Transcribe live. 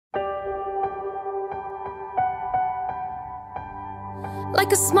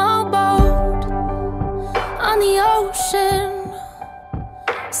like a small boat on the ocean,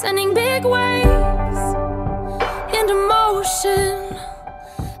 sending big waves into motion.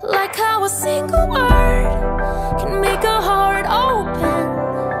 Like how a single word can make a heart open.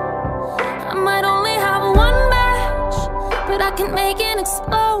 I might only have one match, but I can make an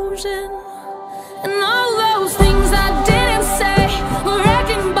explosion. And all those things I didn't say were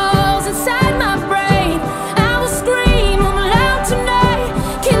wrecking balls inside my brain. I will scream loud tonight.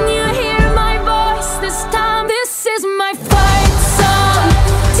 Can you hear my voice this time? This is my fight song.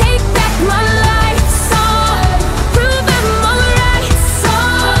 Take back my life song. Prove I'm alright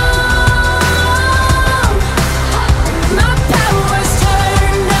song. My power's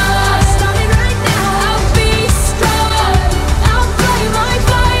turned on. Starting right now. I'll be strong. I'll play my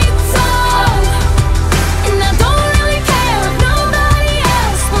fight song. And I don't really care if nobody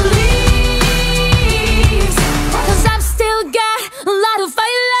else believes, 'cause I've still got a lot of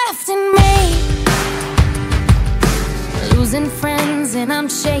fight left in me. Losing friends and I'm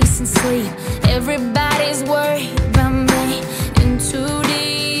chasing sleep. Everybody's worried about me. In too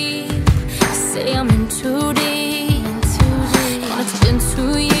deep. Say I'm in too deep. And it's been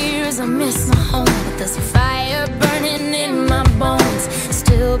 2 years, I miss my home, but there's a fire burning in my bones.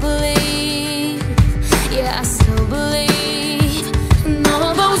 Still believe, yeah, I still believe. And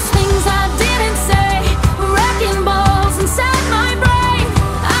all those things I didn't say were wrecking balls inside my brain.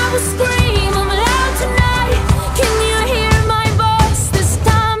 I will scream loud tonight. Can you hear my voice this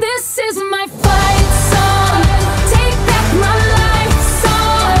time? This is my fight song. Take back my life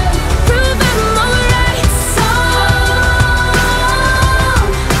song. Prove I'm alright song.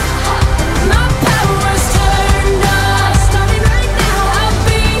 My power's turned on. Starting right now. I'll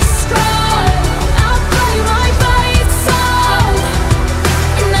be strong. I'll play my fight song.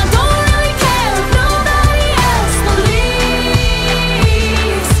 And I don't really care if nobody else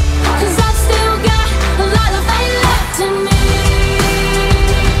believes, 'cause I've still got a lot of fight left in me.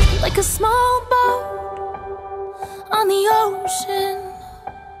 Like a small boat on the ocean,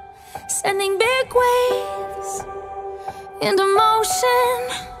 sending big waves into motion.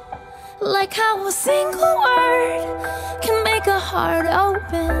 Like how a single word can make a heart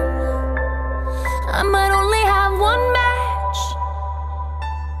open. I might only have one match,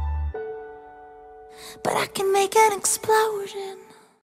 but I can make an explosion.